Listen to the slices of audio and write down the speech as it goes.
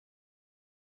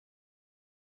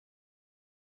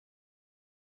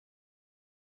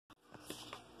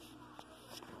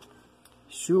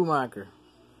Schumacher,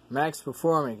 max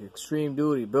performing, extreme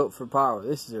duty, built for power.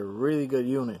 This is a really good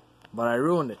unit, but I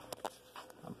ruined it.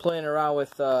 I'm playing around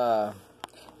with an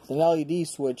LED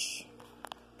switch,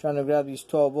 trying to grab these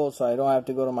 12 volts so I don't have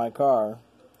to go to my car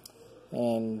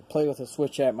and play with a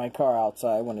switch at my car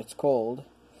outside when it's cold.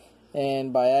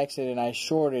 And by accident I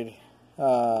shorted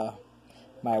my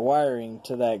wiring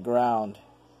to that ground,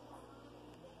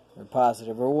 or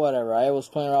positive, or whatever. I was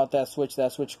playing around with that switch.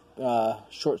 That switch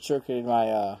short-circuited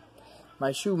my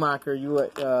my Schumacher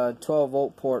 12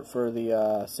 volt port for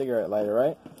the cigarette lighter,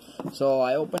 right? So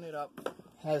I open it up.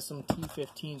 Has some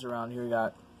T15s around here. We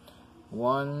got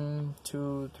 1,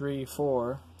 2, 3,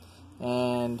 4,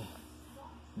 and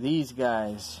these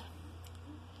guys.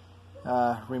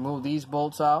 Remove these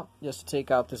bolts out just to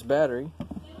take out this battery.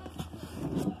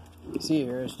 See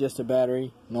here, it's just a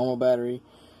battery, normal battery.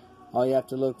 All you have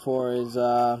to look for is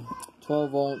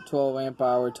 12 volt, 12 amp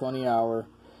hour, 20 hour.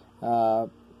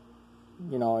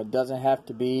 You know, it doesn't have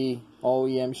to be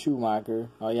OEM Schumacher.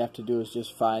 All you have to do is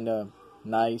just find a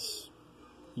nice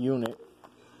unit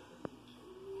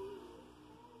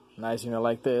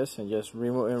like this, and just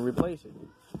remove and replace it.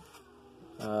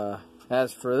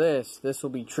 As for this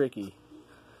will be tricky.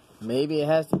 Maybe it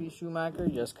has to be Schumacher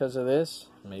just because of this.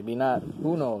 Maybe not.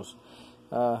 Who knows?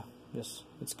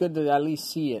 It's good to at least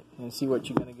see it and see what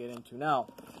you're going to get into. Now,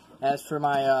 as for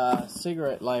my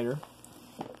cigarette lighter,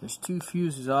 there's 2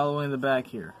 fuses all the way in the back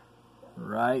here.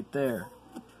 Right there.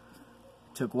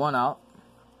 Took one out.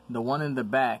 The one in the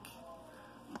back,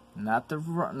 not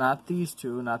these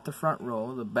two, not the front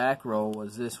row. The back row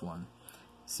was this one.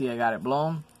 See, I got it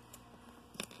blown.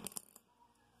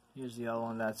 Here's the other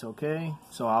one that's okay.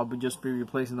 So I'll just be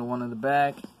replacing the one in the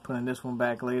back, putting this one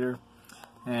back later,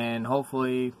 and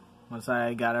hopefully once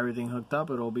I got everything hooked up,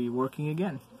 it'll be working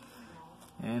again.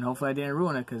 And hopefully I didn't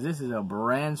ruin it, because this is a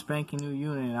brand spanking new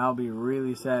unit, and I'll be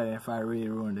really sad if I really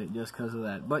ruined it just because of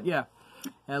that. But yeah,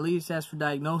 at least as for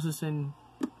diagnosis and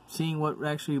seeing what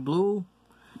actually blew,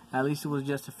 at least it was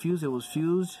just a fuse. It was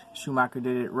fused. Schumacher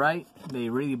did it right. They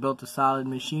really built a solid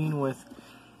machine with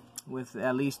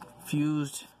at least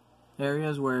fused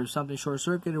areas where something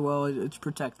short-circuited, well, it's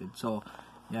protected. So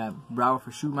yeah, bravo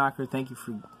for Schumacher. Thank you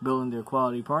for building their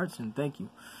quality parts, and thank you.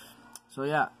 So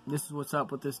yeah, this is what's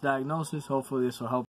up with this diagnosis. Hopefully this will help